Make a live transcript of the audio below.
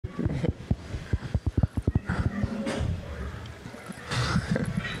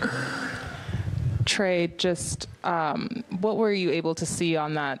Trae, just what were you able to see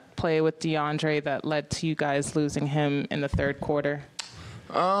on that play with DeAndre that led to you guys losing him in the third quarter?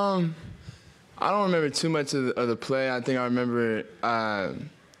 I don't remember too much of the play. I think I remember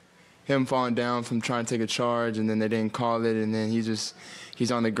him falling down from trying to take a charge, and then they didn't call it, and then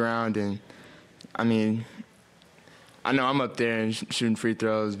he's on the ground. And, I mean, I know I'm up there and shooting free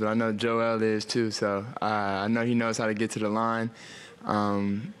throws, but I know Joel is too, so I know he knows how to get to the line.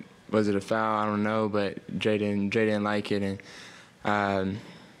 Was it a foul? I don't know, but Dre didn't like it. And, I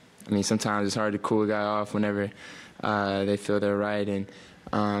mean, sometimes it's hard to cool a guy off whenever they feel they're right,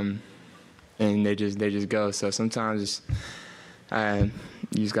 and they just go. So sometimes you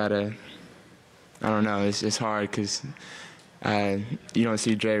just gotta, I don't know, it's hard because you don't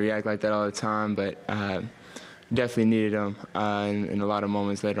see Dre react like that all the time, but definitely needed him in a lot of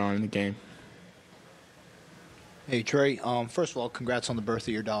moments later on in the game. Hey, Trae, first of all, congrats on the birth of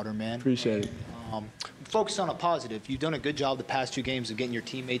your daughter, man. Appreciate it. Focus on a positive. You've done a good job the past 2 games of getting your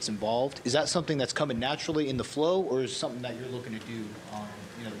teammates involved. Is that something that's coming naturally in the flow, or is it something that you're looking to do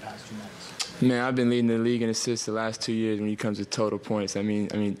the past 2 nights? Man, I've been leading the league in assists the last 2 years when it comes to total points. I mean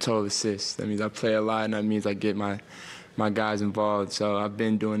total assists. That means I play a lot, and that means I get my guys involved. So I've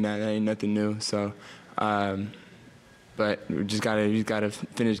been doing that. That ain't nothing new. So, but we just gotta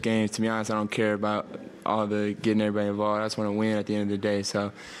finish games. To be honest, I don't care about all the getting everybody involved. I just want to win at the end of the day.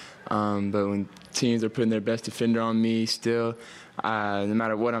 So, but when teams are putting their best defender on me still, no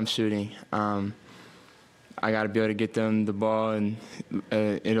matter what I'm shooting, I got to be able to get them the ball, and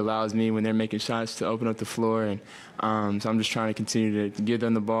it allows me when they're making shots to open up the floor. And so I'm just trying to continue to give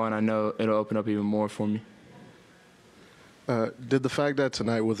them the ball, and I know it'll open up even more for me. Did the fact that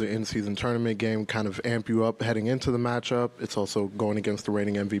tonight was an in-season tournament game kind of amp you up heading into the matchup? It's also going against the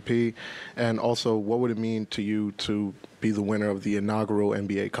reigning MVP. And also, what would it mean to you to be the winner of the inaugural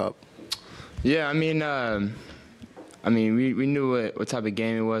NBA Cup? Yeah, I mean, we knew what type of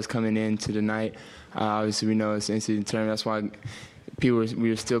game it was coming into the night. Obviously, we know it's an in-season tournament. That's why we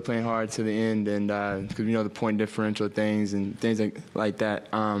were still playing hard to the end, and because we know the point differential things and things like that.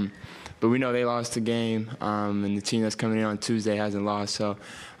 But we know they lost the game, and the team that's coming in on Tuesday hasn't lost. So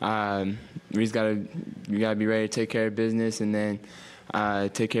we gotta be ready to take care of business, and then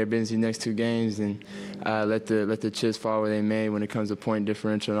take care of business the next 2 games, and let the chips fall where they may when it comes to point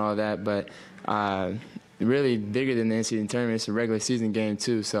differential and all that. But really bigger than the NCAA tournament, it's a regular season game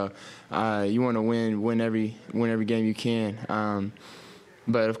too. So you want to win every game you can.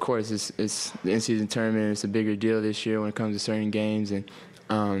 But of course, it's the in-season tournament. It's a bigger deal this year when it comes to certain games,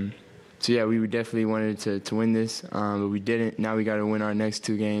 and so yeah, we definitely wanted to win this, but we didn't. Now we got to win our next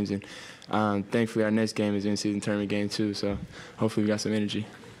 2 games, and thankfully our next game is an in-season tournament game too. So hopefully we got some energy.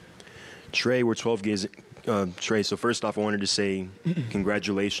 Trae, we're 12 games. Trae, so first off, I wanted to say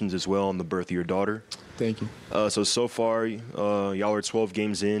congratulations as well on the birth of your daughter. Thank you. So far, y'all are 12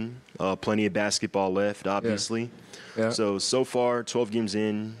 games in. Plenty of basketball left, obviously. Yeah. So far, 12 games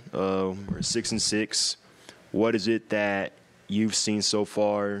in, we're 6-6. What is it that you've seen so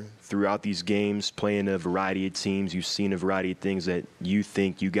far throughout these games, playing a variety of teams? You've seen a variety of things that you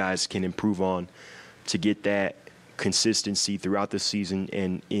think you guys can improve on to get that consistency throughout the season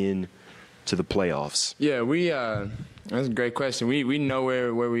and into the playoffs. Yeah, that's a great question. We know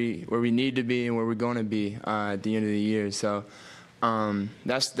where we need to be and where we're going to be at the end of the year. So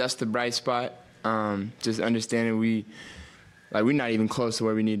that's the bright spot. Just understanding we're not even close to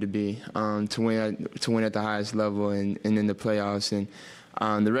where we need to be to win at the highest level and in the playoffs.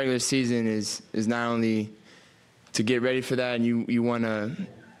 And the regular season is not only to get ready for that, and you want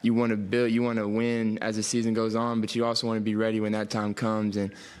to build, you want to win as the season goes on, but you also want to be ready when that time comes.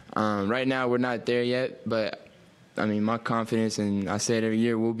 And right now we're not there yet, but I mean my confidence, and I say it every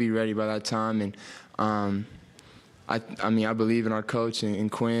year, we'll be ready by that time. And I believe in our coach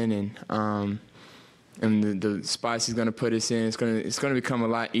and Quinn, and the spots he's going to put us in. It's going to become a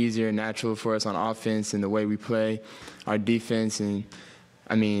lot easier and natural for us on offense and the way we play, our defense. And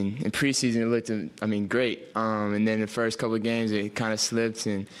I mean, in preseason it looked, great. And then the first couple of games it kind of slipped,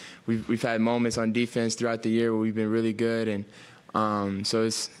 and we've had moments on defense throughout the year where we've been really good. And so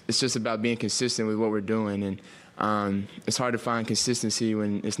it's just about being consistent with what we're doing. And it's hard to find consistency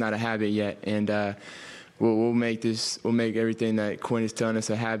when it's not a habit yet. And we'll make everything that Quinn is telling us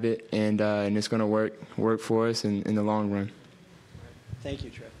a habit, and it's going to work for us in the long run. Thank you,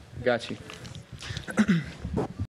 Trae. Got you.